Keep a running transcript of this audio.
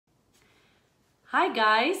Hi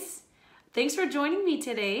guys, thanks for joining me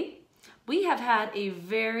today. We have had a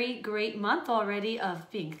very great month already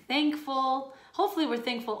of being thankful. Hopefully we're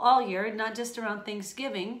thankful all year, not just around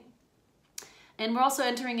Thanksgiving. And we're also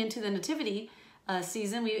entering into the Nativity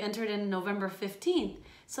season. We entered in November 15th.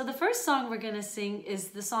 So the first song we're going to sing is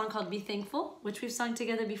the song called Be Thankful, which we've sung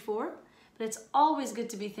together before. But it's always good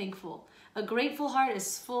to be thankful. A grateful heart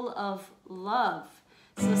is full of love.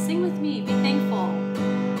 So sing with me, be thankful.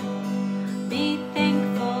 Be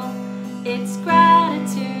thankful, it's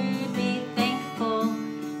gratitude. Be thankful,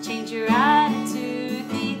 change your attitude.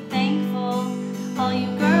 Be thankful, all you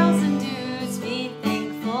girls and dudes. Be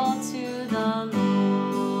thankful to the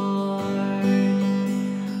Lord.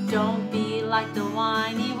 Don't be like the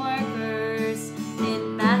whiny workers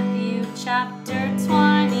in Matthew chapter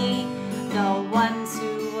 20. The ones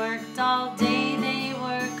who worked all day, they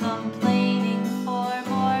were complaining for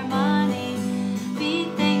more money.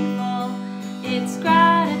 Be thankful, it's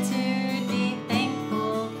gratitude. Be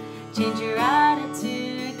thankful, change your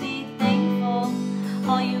attitude. Be thankful,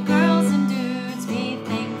 all you girls and dudes. Be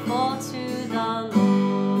thankful to the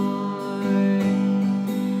Lord.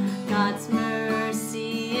 God's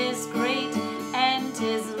mercy is great and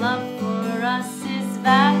His love for us is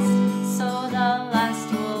vast. So the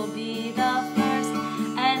last will be the first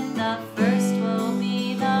and the first will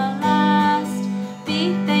be the last.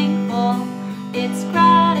 Be thankful, it's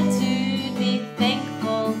gratitude. Be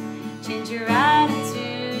thankful, change your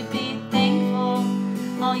attitude. Be thankful,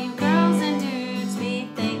 all you girls and dudes. Be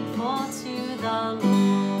thankful to the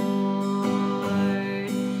Lord.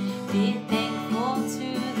 Be thankful to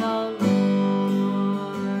the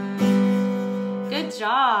Lord. Good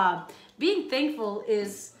job. Being thankful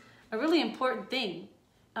is a really important thing.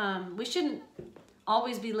 We shouldn't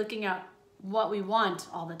always be looking at what we want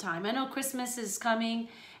all the time. I know Christmas is coming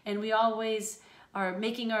and we always are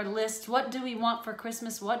making our list. What do we want for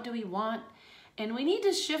Christmas? What do we want? And we need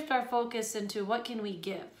to shift our focus into what can we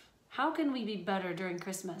give? How can we be better during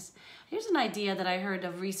Christmas? Here's an idea that I heard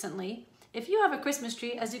of recently. If you have a Christmas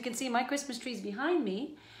tree, as you can see, my Christmas tree is behind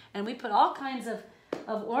me, and we put all kinds of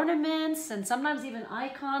ornaments and sometimes even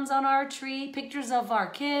icons on our tree, pictures of our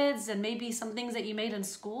kids, and maybe some things that you made in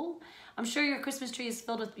school. I'm sure your Christmas tree is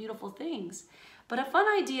filled with beautiful things. But a fun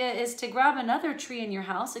idea is to grab another tree in your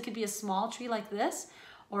house. It could be a small tree like this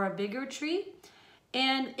or a bigger tree.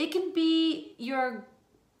 And it can be your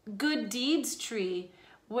good deeds tree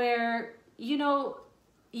where, you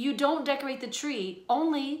don't decorate the tree.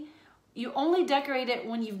 You only decorate it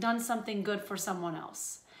when you've done something good for someone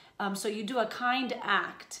else. So you do a kind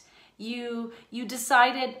act. You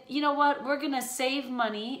decided, you know what, we're gonna save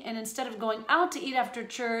money, and instead of going out to eat after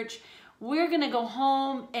church, we're gonna go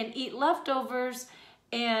home and eat leftovers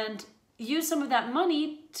and use some of that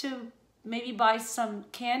money to maybe buy some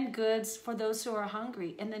canned goods for those who are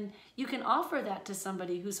hungry. And then you can offer that to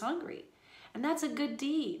somebody who's hungry. And that's a good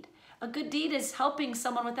deed. A good deed is helping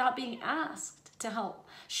someone without being asked to help.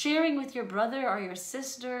 Sharing with your brother or your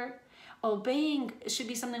sister. Obeying should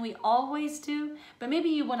be something we always do, but maybe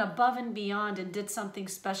you went above and beyond and did something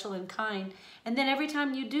special and kind. And then every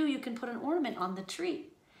time you do, you can put an ornament on the tree.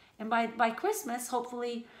 And by Christmas,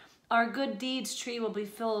 hopefully, our good deeds tree will be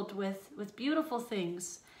filled with beautiful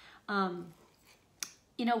things.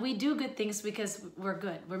 We do good things because we're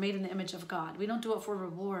good. We're made in the image of God. We don't do it for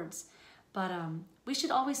rewards. But we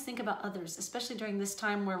should always think about others, especially during this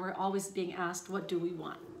time where we're always being asked, what do we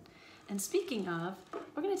want? And speaking of,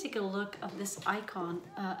 we're going to take a look of this icon,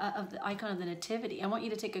 of the Nativity. I want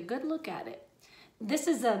you to take a good look at it. This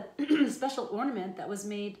is a special ornament that was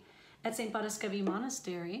made at St. Paraskevi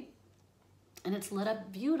Monastery, and it's lit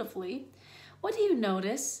up beautifully. What do you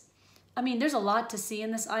notice? I mean, there's a lot to see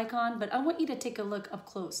in this icon, but I want you to take a look up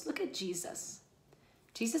close. Look at Jesus.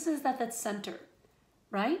 Jesus is at that center,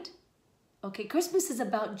 right? Okay, Christmas is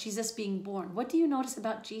about Jesus being born. What do you notice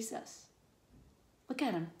about Jesus? Look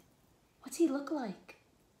at him. What's he look like?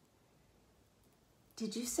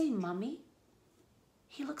 Did you say mummy?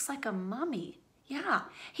 He looks like a mummy. Yeah,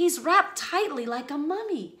 he's wrapped tightly like a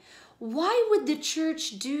mummy. Why would the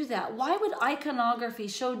church do that? Why would iconography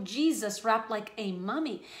show Jesus wrapped like a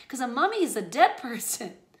mummy? Because a mummy is a dead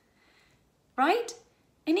person, right?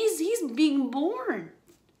 And he's being born.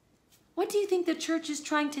 What do you think the church is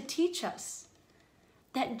trying to teach us?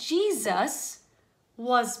 That Jesus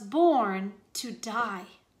was born to die.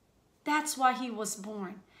 That's why he was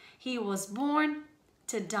born. He was born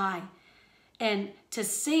to die and to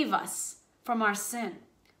save us from our sin.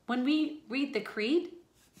 When we read the creed,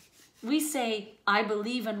 we say, I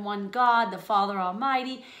believe in one God, the Father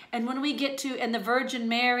Almighty. And when we get to, and the Virgin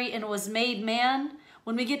Mary, and was made man,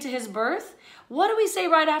 when we get to his birth, what do we say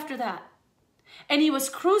right after that? And he was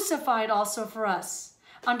crucified also for us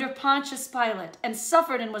under Pontius Pilate and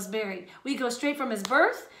suffered and was buried. We go straight from his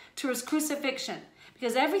birth to his crucifixion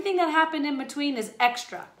because everything that happened in between is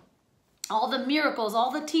extra. All the miracles,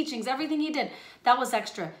 all the teachings, everything he did, that was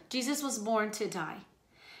extra. Jesus was born to die.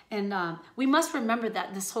 And we must remember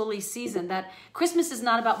that this holy season, that Christmas is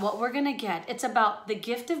not about what we're going to get. It's about the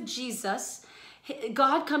gift of Jesus,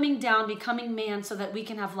 God coming down, becoming man so that we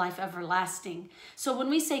can have life everlasting. So when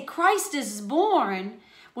we say Christ is born,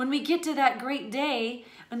 when we get to that great day,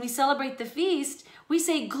 when we celebrate the feast, we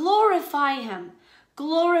say glorify him.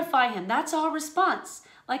 Glorify him. That's our response.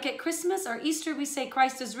 Like at Christmas or Easter, we say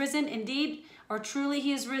Christ is risen indeed, or truly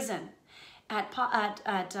he is risen. At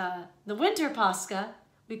the winter Pascha,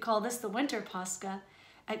 we call this the winter Pascha.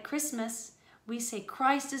 At Christmas, we say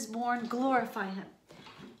Christ is born, glorify him.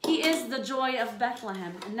 He is the joy of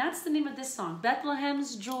Bethlehem. And that's the name of this song,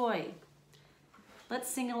 Bethlehem's Joy. Let's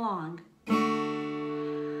sing along.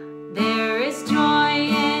 There is joy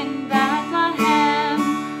in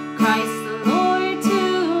Bethlehem. Christ the Lord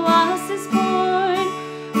to us is born.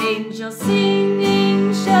 Angels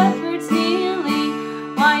singing, shepherds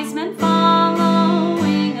kneeling, wise men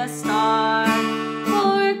following a star.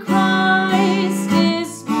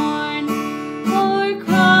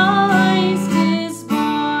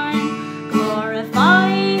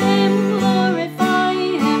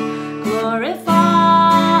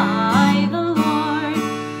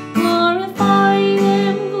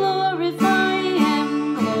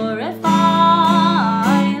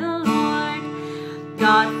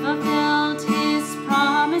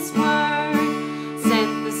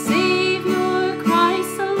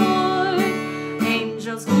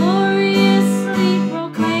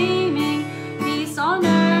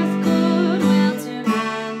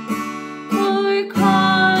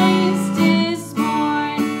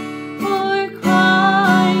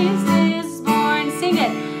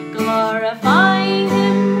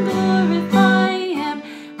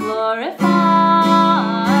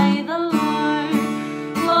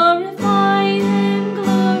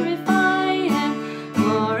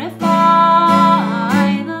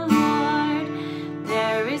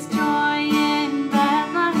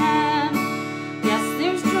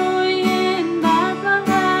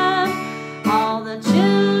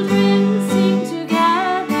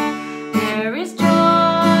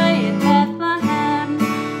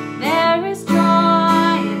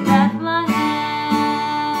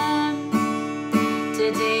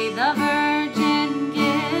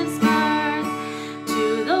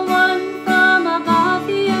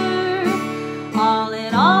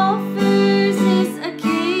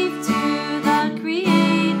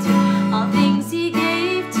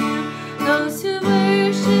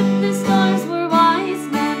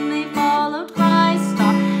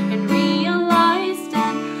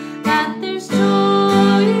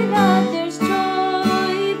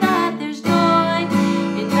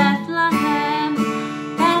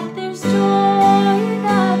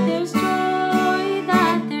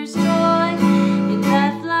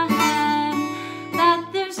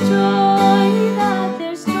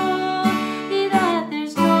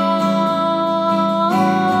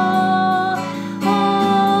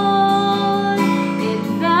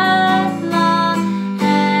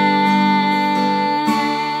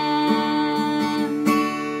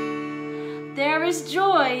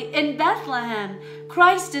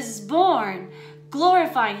 Christ is born.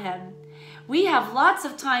 Glorify him. We have lots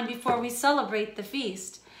of time before we celebrate the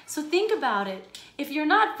feast. So think about it. If you're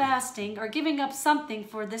not fasting or giving up something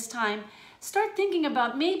for this time, start thinking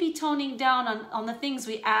about maybe toning down on the things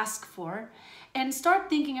we ask for and start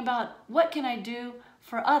thinking about what can I do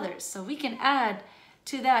for others so we can add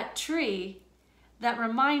to that tree that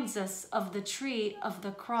reminds us of the tree of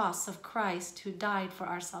the cross of Christ who died for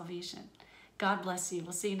our salvation. God bless you.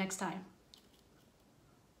 We'll see you next time.